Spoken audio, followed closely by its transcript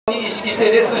意識し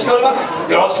てレッスンしておりま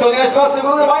す。よろしくお願いします。という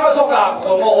ことで参りましょうか。こ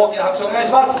こも大きな拍手お願い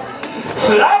します。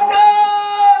スラッガー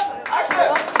ズアクショ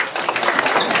ン。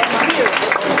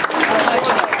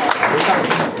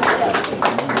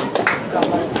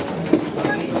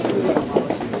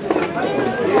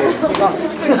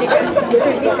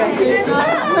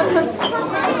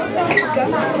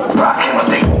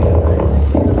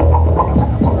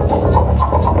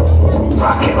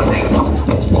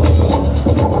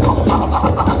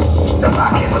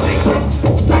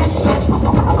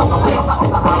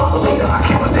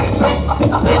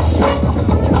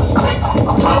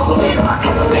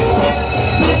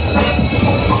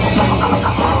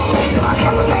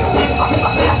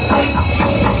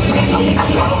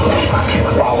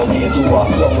Follow me into our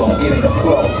solo, get in the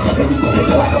flow, and you can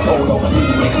picture like a photo.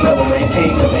 Music accelerate,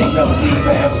 takes and make melodies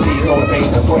for MCs,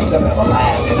 motivation and breaks them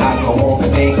everlasting. I go on for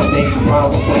days and days, we rhyme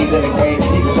with ways every way.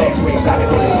 Equals X-rays, I can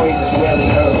take a phrase that's rarely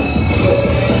heard.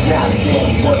 Now it's a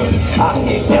daily word. I can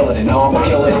get iller than all, I'ma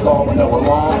kill it, bomb with no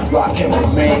alarm. Rock him and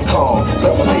remain calm.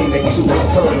 Self-esteem make me super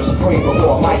superb, supreme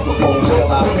before a microphone till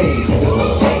I fade. This was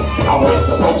a tape. I wasn't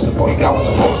supposed to break, I was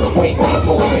supposed to wait on this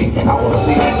motivate. I wanna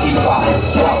see them keep fighting,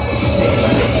 swallowing, taking a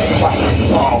minute, fighting,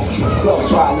 fall. Brothers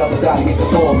try, others gotta get the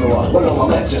formula. But on my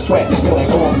lecture, sweat, they still ain't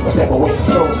formula. Step away from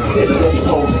throws and stiff as any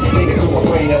posing. Dig into my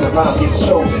brain as a rhyme gets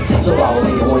chosen. So follow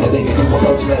me, warrior, they can do a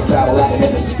verse. Let's travel at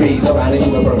the speeds around the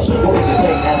universe. What we just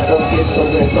ain't as the earth gets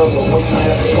further and further away.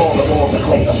 As the smaller balls of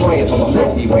clay, a strand from a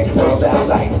Milky Way. World's out of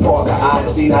sight, far as our eye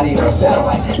can see, not even a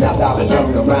satellite. Now stop and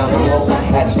turn around the globe.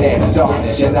 As you stand in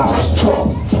darkness, you're not just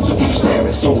trouble. So keep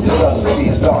staring, soon to suddenly see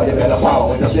a star. You better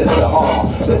follow it, cause it's the R.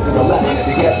 This is a lesson, if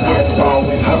you guess it, get the ball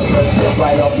and hurry. Step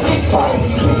right up and keep following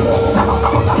me.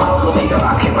 Follow the leader,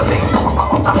 I can't sing.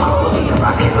 Follow the leader,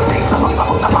 I can't sing.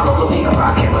 Follow the leader,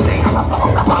 I can't sing. Follow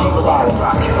the leader,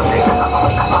 I can't sing.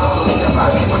 Follow the leader, I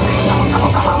can't sing.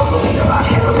 Follow the leader, I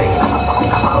can't sing.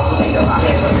 Follow the leader, I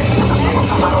can't sing.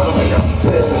 Follow the leader.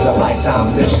 This is a lifetime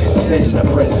mission, vision of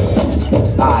prison.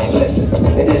 I listen.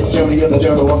 In this journey of the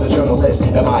journal of the journalist,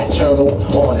 am I eternal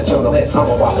or an eternalist? I'm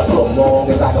about to flow long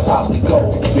as I can possibly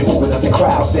go. You're moving as the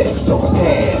crowd says, so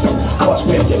dance. Crush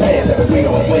rip your pants, every beat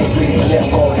on the place, bleeding the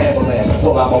neck, call ambulance.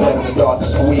 Pull out my weapon and start to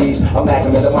squeeze. I'm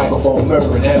acting as a microphone,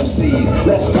 murdering MCs.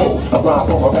 Let's go, a rhyme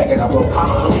from a record I wrote.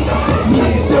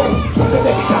 Yeah, dope. Cause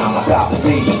every time I stop to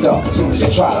see you stuck, as soon as you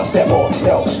try to step off, you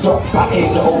self-destruct. I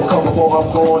came to overcome before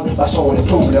I'm gone, by showing and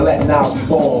proving and letting ours be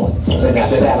born. Then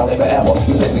after that I'll live forever.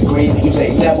 You disagree, you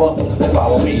say never, then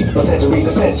follow me. From century to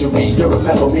century, you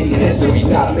remember me in history,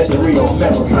 not a mystery or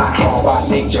memory. Called by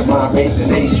nature, mind raised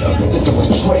in Asia. Since it was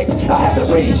trick, I have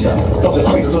to raise ya from the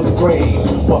cradle to the grave.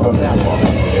 But remember,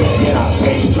 you're not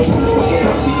slave, cause we was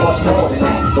beginners to be much more than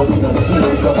that. But we done see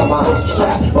it because our minds are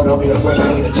trapped. But don't be afraid to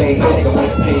need a change, take away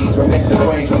the pains, remake the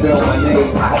brains, rebuild my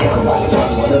name. I guess somebody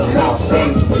told you I live in our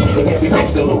stage. It can't be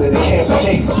mixed, diluted, it can't be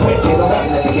changed. The switch is a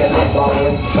lesson if you guess I'm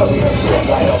following. Hurry up, step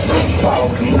right up, follow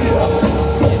the leader.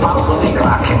 Follow the leader,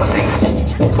 I can't sing.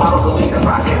 Follow the leader,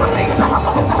 I can't sing.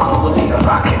 Follow the leader,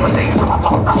 I can't sing.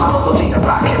 Follow the leader,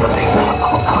 I can't sing.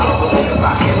 Follow the leader,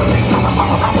 I can't sing.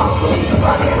 Follow the leader,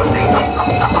 I can't sing.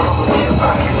 Follow the leader,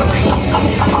 I can't sing.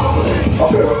 A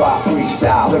purified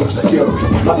freestyle, lyrics are fury.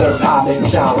 My third eye make me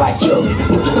shine like jury.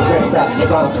 Pictures of red rapping, your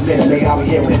rhymes a minute late. I'll be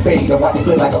hearing it fade, and watch it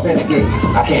flip like a renegade.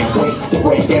 I can't wait to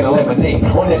break and eliminate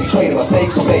on every train of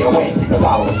mistakes, so stay away. And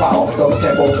follow the follow, because the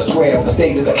tempo's a trail. The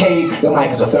stage is a cave, the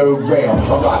mic is a third rail.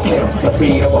 I'm rock him, the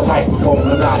feed of a microphone,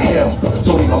 I'm not him.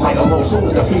 So leave my mic alone, soon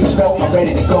as the beat's felt, I'm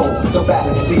ready to go. So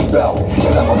fasten the seatbelt,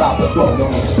 cause I'm about to flow. No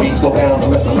need to speak, slow down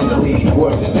and let me lead.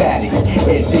 Word to daddy,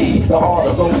 indeed. The heart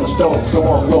of rolling stone, so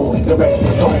I'm rolling. The rest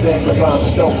is told, then the ground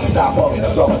is stone. Stop bugging,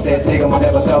 the brother said, dig him, I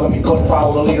never tell him. He couldn't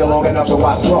follow the leader long enough, so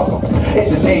I drug him.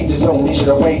 It's a danger zone, he should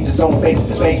arrange his own face.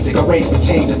 It's basic, erase and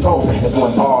change the tone. It's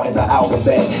one R in the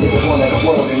alphabet, it's the one letter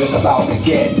word and it's about to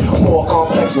get more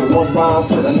complex with one rhyme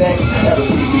to the next. Every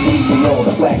beat be easy on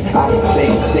the flex. I can say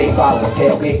to stay followers,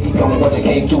 tailgate, keep coming, but you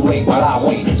came too late while I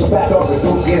wait. So back up the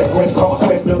group, get a grip, come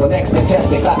quick, build the next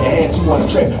contestant. Clap your hands, you want to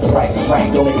trip. The price is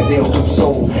right, don't make a deal too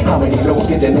soon. How many notes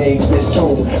get their name this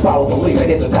tune? Follow the leader,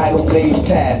 here's a title, played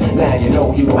task. Now you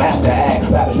know you don't have to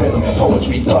act. Rap is rhythm and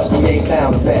poetry, thus create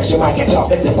sound effects. You might catch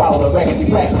up if you follow the records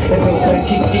he wrecks. Until then,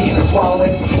 keep eating and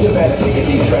swallowing. You better take a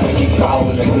deep breath and keep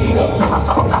following the leader.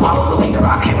 Follow the leader,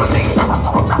 I can't sing.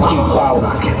 Keep following,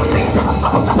 I can't sing.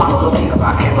 Follow the leader,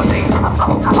 I can't sing.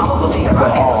 Follow the leader, I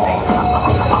can't sing.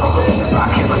 Follow the leader, I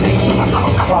can't sing.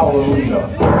 Follow the leader.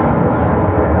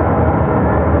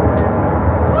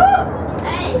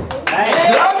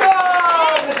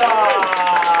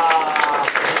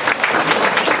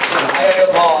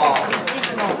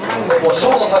もうシ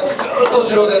ョーの最ずっと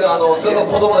後ろでね、ずっと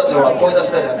子供たちが声出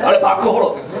したじゃないですか。あれバックフォ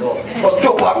ローって言うんですけど、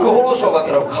今日バックフォローショーがあっ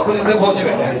たら確実にこの地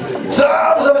面ねずーっ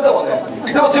と喋ってたもんね。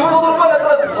でも自分の踊る前だった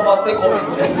ら止まってこう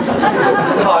見て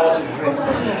可愛らしいですね。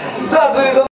さあ続いて